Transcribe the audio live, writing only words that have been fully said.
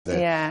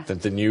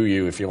the new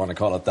you, if you want to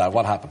call it that.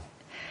 What happened?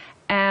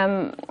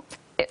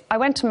 I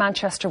went to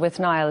Manchester with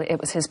Niall. It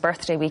was his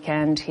birthday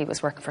weekend. He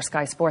was working for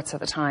Sky Sports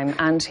at the time,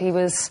 and he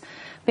was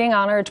being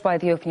honoured by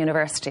the Open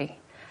University.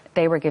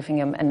 They were giving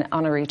him an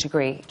honorary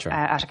degree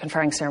at a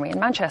conferring ceremony in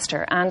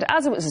Manchester. And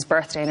as it was his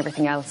birthday and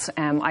everything else,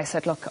 I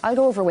said, look, I'll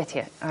go over with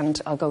you and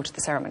I'll go to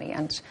the ceremony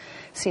and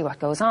see what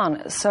goes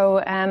on. So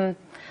I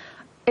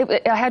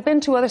had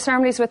been to other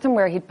ceremonies with him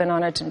where he'd been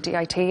honoured in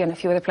DIT and a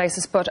few other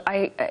places, but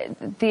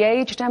the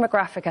age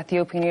demographic at the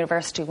Open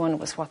University one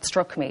was what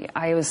struck me.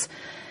 I was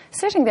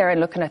sitting there and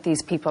looking at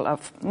these people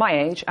of my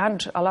age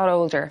and a lot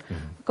older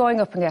going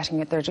up and getting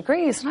their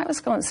degrees, and I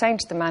was saying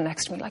to the man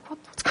next to me, like,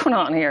 what's going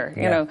on here,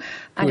 you know?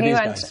 And he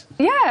went,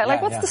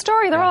 guys? What's the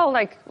story? They're all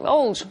like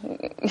old,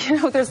 you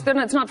know,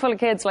 it's not full of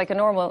kids like a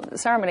normal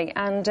ceremony.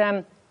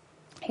 And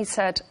he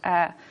said,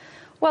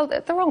 well,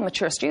 they're all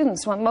mature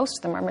students. Well, most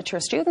of them are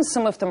mature students.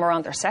 Some of them are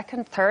on their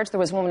second, third. There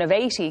was a woman of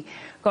 80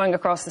 going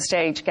across the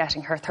stage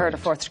getting her third or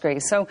fourth degree.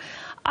 So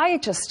I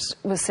just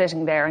was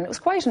sitting there, and it was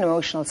quite an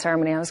emotional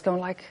ceremony. I was going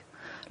like,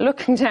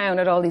 looking down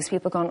at all these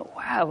people going,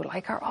 wow,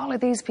 like, are all of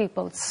these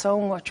people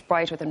so much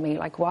brighter than me?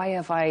 Like, why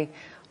have I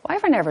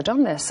never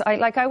done this?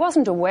 I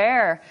wasn't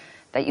aware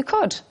that you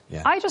could.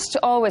 Yeah. I just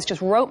always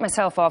just wrote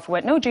myself off,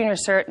 went, no junior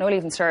cert, no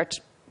leaving cert,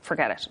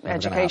 forget it. Never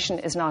Education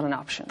is not an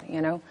option,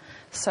 you know?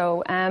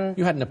 So,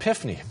 you had an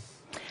epiphany.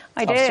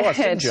 I did. Sorts,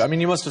 didn't you? I mean,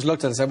 you must have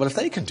looked at it and said, well, if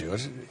they can do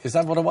it, is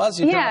that what it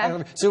was?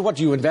 So what,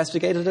 you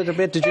investigated it a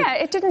bit, did you? Yeah,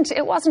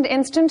 it wasn't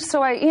instant.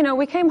 So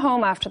we came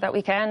home after that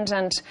weekend,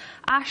 and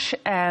Ash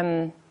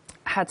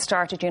had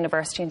started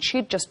university, and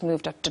she'd just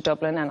moved up to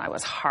Dublin, and I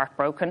was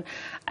heartbroken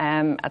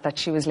that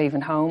she was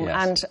leaving home.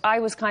 Yes. And I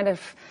was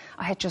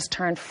I had just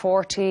turned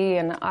 40,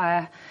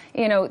 and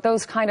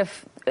those kind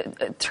of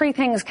three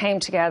things came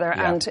together,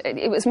 and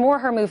it was more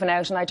her moving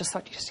out, and I just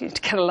thought, you just need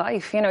to get a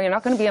life. You know, you're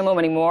not going to be a mum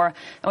anymore.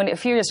 In a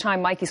few years'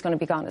 time, Mikey's going to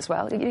be gone as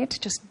well. You need to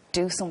just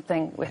do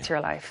something with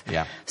your life.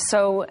 Yeah.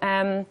 So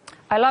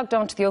I logged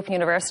on to the Open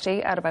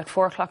University at about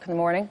 4 o'clock in the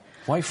morning.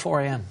 Why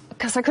 4 a.m?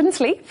 Because I couldn't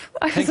sleep.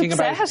 I was Thinking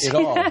upset. about it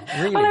all?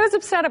 Yeah. Really? Well, I was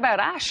upset about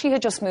Ash. She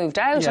had just moved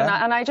out,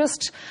 and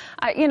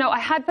I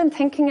had been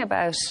thinking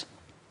about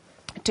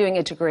doing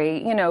a degree,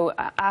 you know,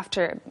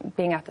 after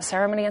being at the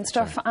ceremony and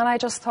stuff, and I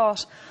just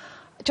thought,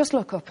 just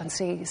look up and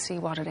see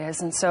what it is.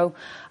 And so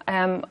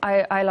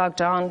I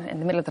logged on in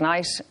the middle of the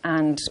night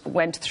and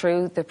went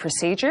through the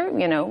procedure.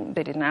 You know,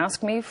 they didn't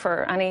ask me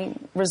for any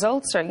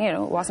results, or, you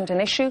know, it wasn't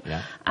an issue.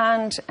 Yeah.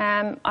 And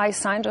I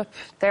signed up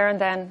there and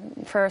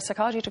then for a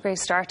psychology degree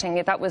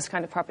starting. That was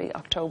kind of probably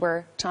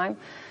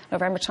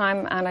November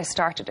time, and I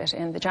started it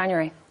in the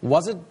January.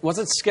 Was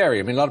it scary?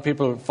 I mean, a lot of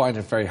people find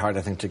it very hard,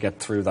 I think, to get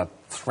through that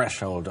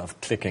threshold of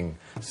clicking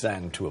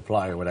send to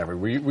apply or whatever.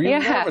 Were you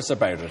nervous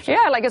about it?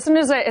 Yeah, like as soon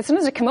as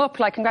it came up,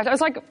 like, I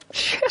was like,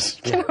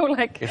 shit, you know,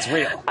 like, it's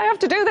real. I have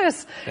to do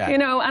this, you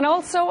know. And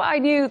also I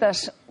knew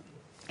that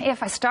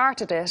if I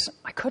started it,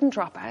 I couldn't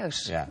drop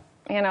out. Yeah.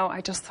 You know,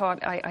 I just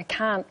thought, I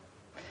can't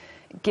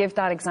give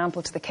that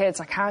example to the kids.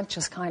 I can't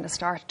just kind of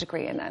start a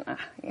degree and then,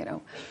 you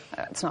know,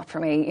 it's not for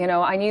me. You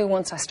know, I knew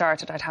once I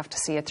started I'd have to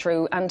see it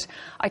through. And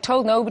I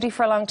told nobody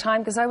for a long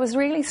time because I was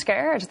really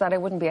scared that I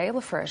wouldn't be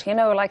able for it. You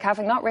know, like,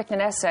 having not written an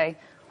essay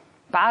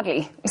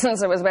badly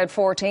since I was about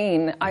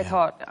 14, I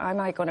thought, am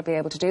I going to be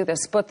able to do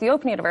this? But the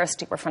Open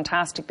University were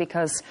fantastic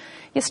because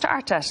you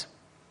start at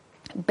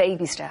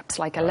baby steps,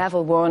 like a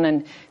level 1,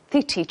 and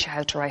they teach you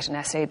how to write an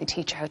essay, they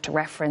teach you how to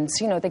reference,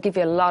 you know, they give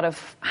you a lot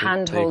of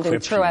hand-holding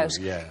throughout.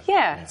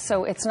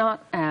 So it's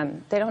not,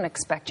 they don't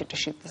expect you to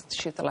shoot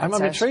the lights out.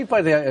 I'm intrigued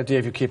by the idea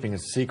of you keeping it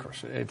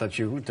secret, that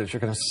you're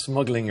kind of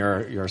smuggling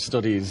your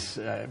studies.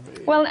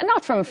 Well,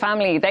 not from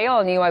family, they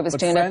all knew I was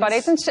doing it, but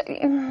it's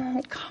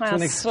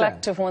kind of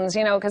selective ones,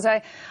 you know, because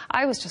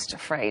I was just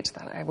afraid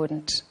that I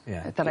wouldn't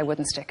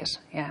stick it.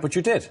 Yeah. But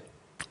you did.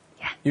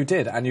 Yeah. You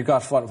did, and you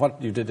got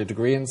what you did, a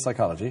degree in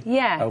psychology.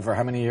 Yeah. Over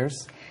how many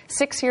years?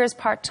 6 years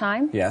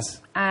part-time.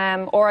 Yes.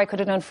 Or I could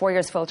have done 4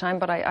 years full-time,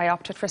 but I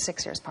opted for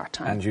 6 years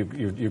part-time. And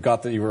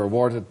you were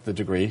awarded the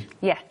degree.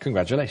 Yeah.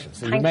 Congratulations.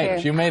 Thank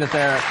you. You made it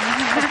there.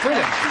 That's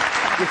brilliant.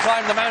 You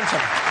climbed the mountain.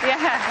 Yeah.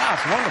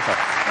 That's wonderful.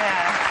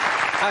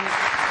 Yeah. And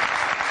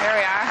there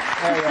we are.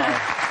 There we are.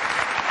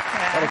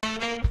 Yeah.